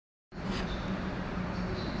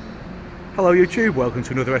Hello YouTube, welcome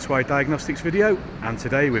to another SY Diagnostics video, and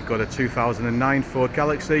today we've got a 2009 Ford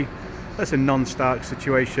Galaxy that's a non-start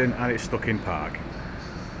situation and it's stuck in park.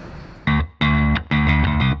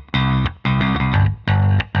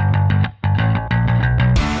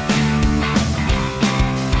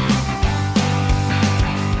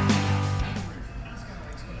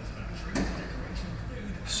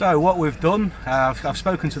 So what we've done, I've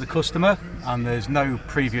spoken to the customer and there's no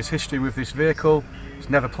previous history with this vehicle. It's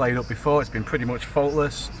never played up before, it's been pretty much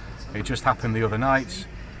faultless. It just happened the other night.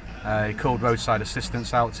 He called roadside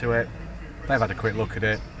assistance out to it. They've had a quick look at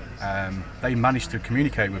it. They managed to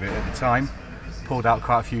communicate with it at the time, pulled out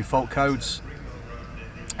quite a few fault codes.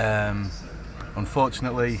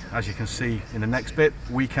 Unfortunately, as you can see in the next bit,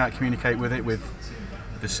 we can't communicate with it with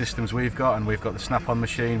the systems we've got, and we've got the snap-on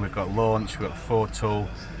machine, we've got launch, we've got Ford tool.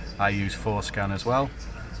 I use 4Scan as well.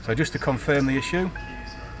 So just to confirm the issue,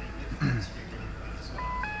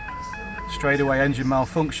 straight away engine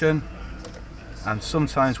malfunction, and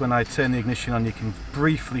sometimes when I turn the ignition on you can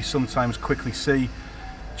briefly sometimes quickly see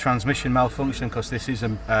transmission malfunction, because this is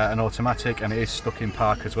an automatic and it is stuck in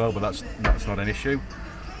park as well, but that's not an issue.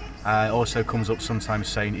 It also comes up sometimes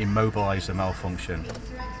saying Immobiliser malfunction.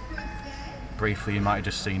 Briefly you might have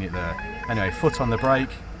just seen it there. Anyway, foot on the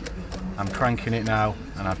brake, I'm cranking it now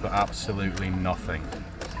and I've got absolutely nothing.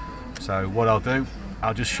 So what I'll do,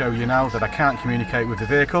 I'll just show you now that I can't communicate with the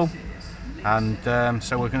vehicle, and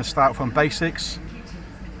so we're going to start from basics,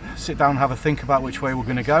 sit down and have a think about which way we're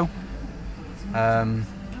going to go,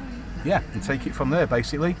 yeah, and take it from there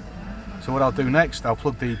basically. So what I'll do next, I'll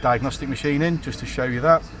plug the diagnostic machine in just to show you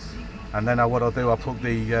that, and then what I'll do, I'll plug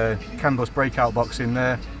the CAN bus breakout box in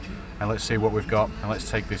there, and let's see what we've got, and let's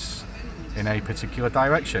take this in a particular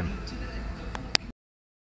direction.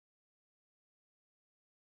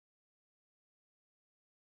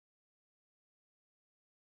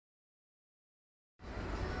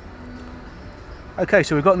 Okay,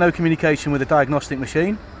 so we've got no communication with the diagnostic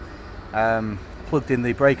machine. Plugged in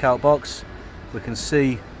the breakout box, we can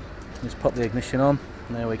see, let's pop the ignition on,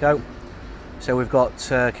 there we go. So we've got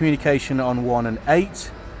communication on 1 and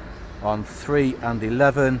 8, on 3 and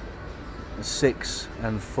 11, 6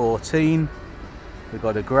 and 14. We've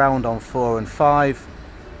got a ground on 4 and 5,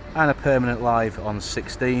 and a permanent live on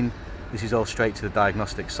 16. This is all straight to the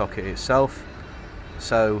diagnostic socket itself.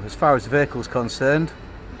 So as far as the vehicle is concerned,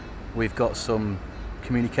 we've got some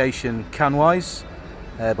communication CAN-wise,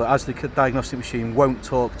 but as the diagnostic machine won't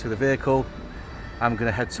talk to the vehicle, I'm going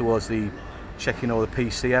to head towards the checking all the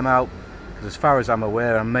PCM out, because as far as I'm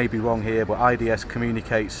aware, I may be wrong here, but IDS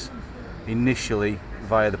communicates initially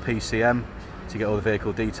via the PCM to get all the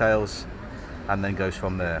vehicle details and then goes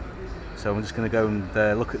from there. So I'm just going to go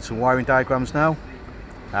and look at some wiring diagrams now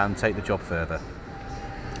and take the job further.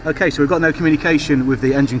 Okay, so we've got no communication with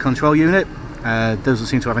the engine control unit. Doesn't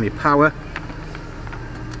seem to have any power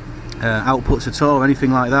outputs at all or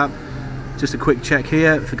anything like that. Just a quick check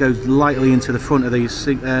here. If it goes lightly into the front of these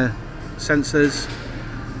sensors,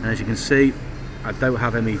 and as you can see, I don't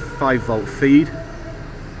have any 5-volt feed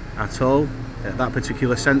at all at that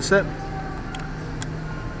particular sensor,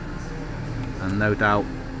 and no doubt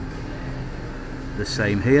the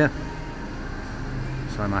same here.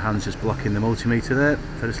 So my hand's just blocking the multimeter there.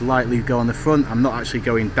 If I just lightly go on the front, I'm not actually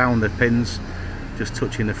going down the pins, just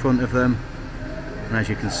touching the front of them, and as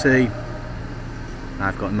you can see,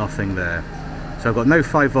 I've got nothing there. So I've got no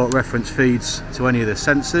 5-volt reference feeds to any of the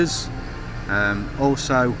sensors.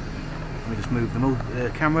 Also, let me just move the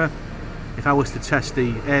camera. If I was to test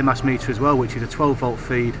the air mass meter as well, which is a 12-volt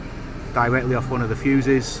feed directly off one of the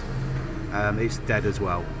fuses, it's dead as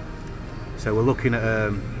well. So we're looking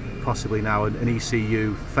at possibly now an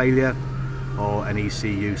ECU failure, or an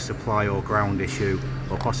ECU supply or ground issue,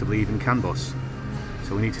 or possibly even CAN bus.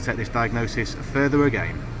 So we need to take this diagnosis further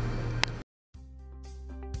again.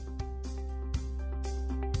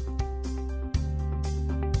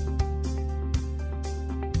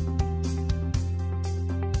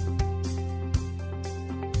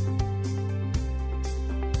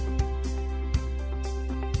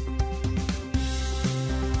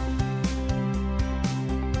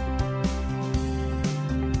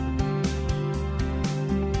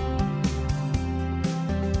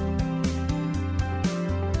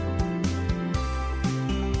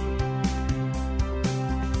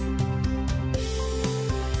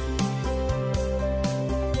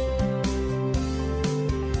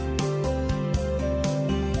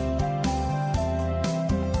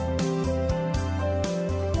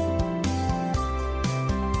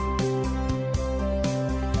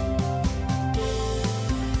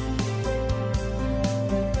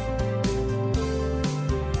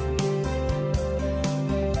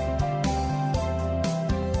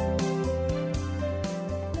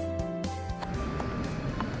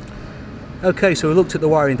 Okay, so we looked at the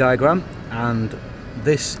wiring diagram, and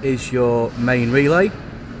this is your main relay,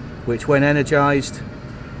 which when energized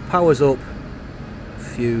powers up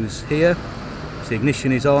fuse here. So the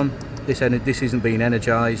ignition is on. This isn't being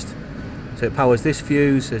energized, so it powers this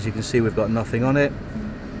fuse. As you can see, we've got nothing on it.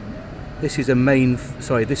 This is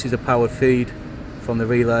a powered feed from the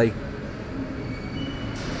relay.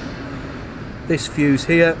 This fuse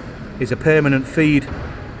here is a permanent feed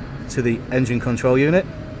to the engine control unit.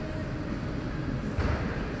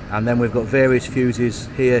 And then we've got various fuses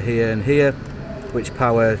here, here and here, which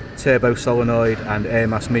power turbo solenoid and air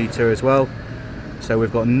mass meter as well. So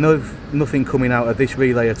we've got nothing coming out of this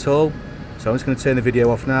relay at all. So I'm just going to turn the video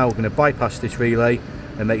off now. We're going to bypass this relay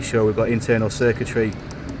and make sure we've got internal circuitry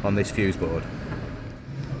on this fuse board.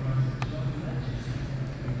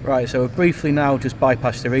 Right, so we've briefly now just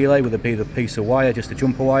bypassed the relay with a piece of wire, just a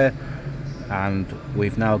jumper wire, and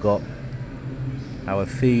we've now got our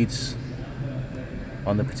feeds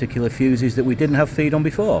on the particular fuses that we didn't have feed on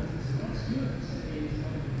before.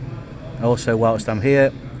 Also, whilst I'm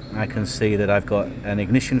here, I can see that I've got an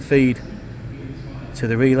ignition feed to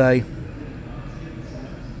the relay.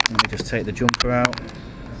 Let me just take the jumper out,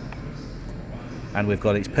 and we've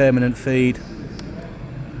got its permanent feed.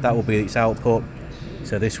 That will be its output,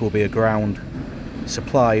 so this will be a ground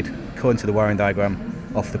supplied, according to the wiring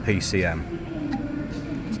diagram, off the PCM.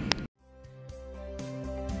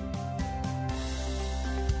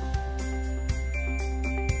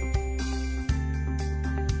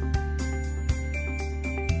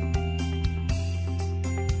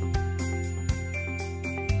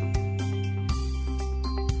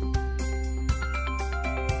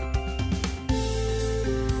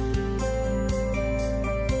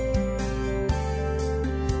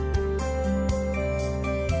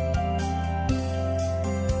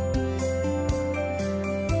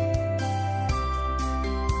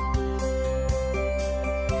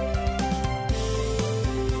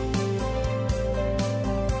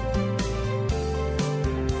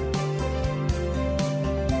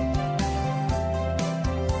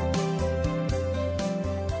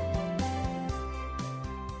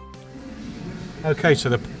 Okay,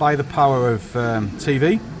 so by the power of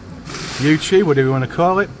TV, YouTube, whatever you want to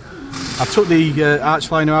call it, I've took the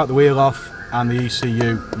arch liner out, the wheel off, and the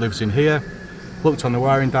ECU lives in here. Looked on the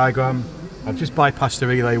wiring diagram. I've just bypassed the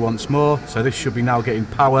relay once more, so this should be now getting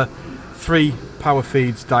power. 3 power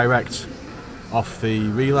feeds direct off the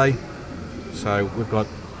relay. So we've got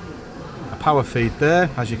a power feed there,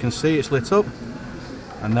 as you can see, it's lit up.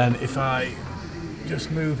 And then if I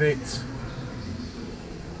just move it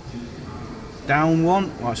down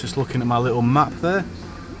one, well, it's just looking at my little map there,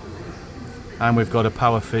 and we've got a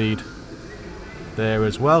power feed there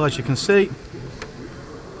as well, as you can see.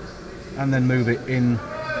 And then move it in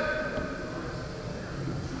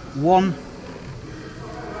one,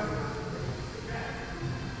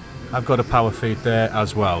 I've got a power feed there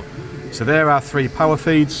as well. So there are 3 power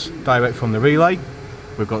feeds direct from the relay.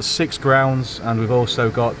 We've got 6 grounds, and we've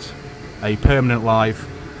also got a permanent live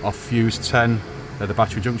off fuse 10 at the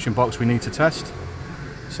battery junction box we need to test.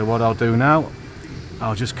 So what I'll do now,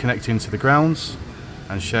 I'll just connect into the grounds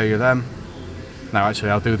and show you them. Now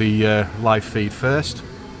actually I'll do the live feed first.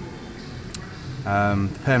 The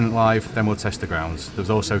permanent live, then we'll test the grounds.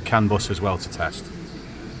 There's also CAN bus as well to test.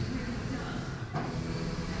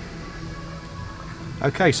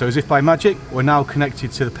 Okay, so as if by magic, we're now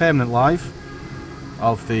connected to the permanent live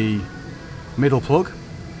of the middle plug.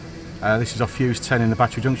 This is off fuse 10 in the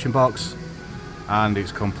battery junction box, and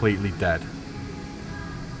it's completely dead,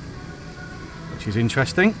 which is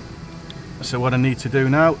interesting. So what I need to do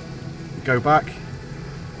now, go back,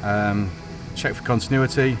 check for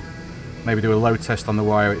continuity, maybe do a load test on the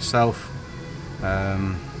wire itself.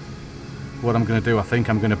 What I'm going to do, I think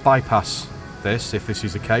I'm going to bypass this if this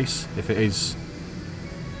is the case. If it is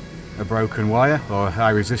a broken wire or a high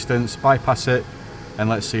resistance, bypass it, and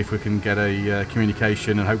let's see if we can get a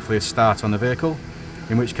communication and hopefully a start on the vehicle.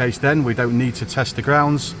 In which case then we don't need to test the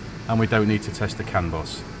grounds, and we don't need to test the CAN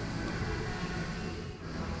bus.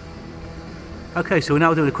 Okay, so we're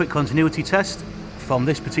now doing a quick continuity test from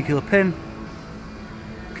this particular pin,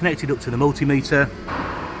 connected up to the multimeter,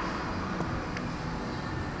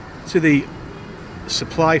 to the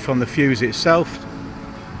supply from the fuse itself,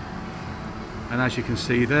 and as you can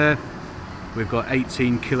see there, we've got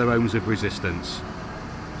 18 kilo ohms of resistance.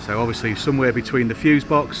 So obviously somewhere between the fuse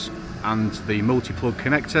box and the multi-plug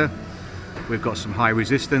connector, we've got some high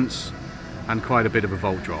resistance and quite a bit of a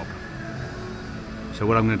volt drop. So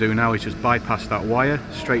what I'm going to do now is just bypass that wire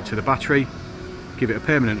straight to the battery, give it a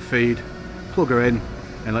permanent feed, plug her in,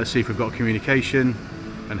 and let's see if we've got communication,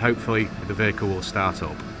 and hopefully the vehicle will start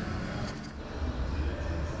up.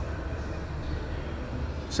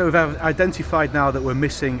 So we've identified now that we're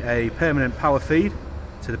missing a permanent power feed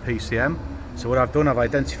to the PCM. So what I've done, I've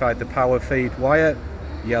identified the power feed wire,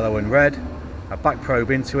 yellow and red. I back probe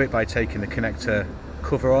into it by taking the connector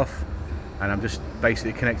cover off, and I'm just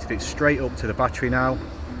basically connected it straight up to the battery now.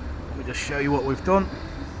 Let me just show you what we've done.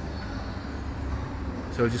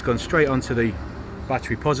 So we've just gone straight onto the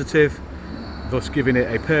battery positive, thus giving it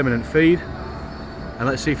a permanent feed, and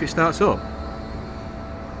let's see if it starts up.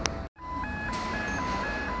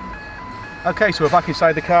 Okay, so we're back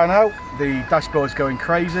inside the car now. The dashboard's going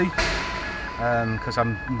crazy because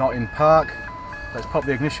I'm not in park. Let's pop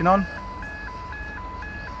the ignition on.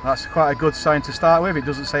 That's quite a good sign to start with. It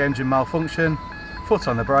doesn't say engine malfunction. Foot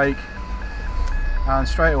on the brake, and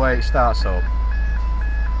straight away it starts up.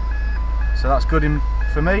 So that's good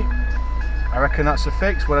for me. I reckon that's a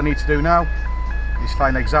fix. What I need to do now is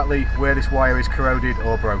find exactly where this wire is corroded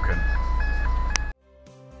or broken.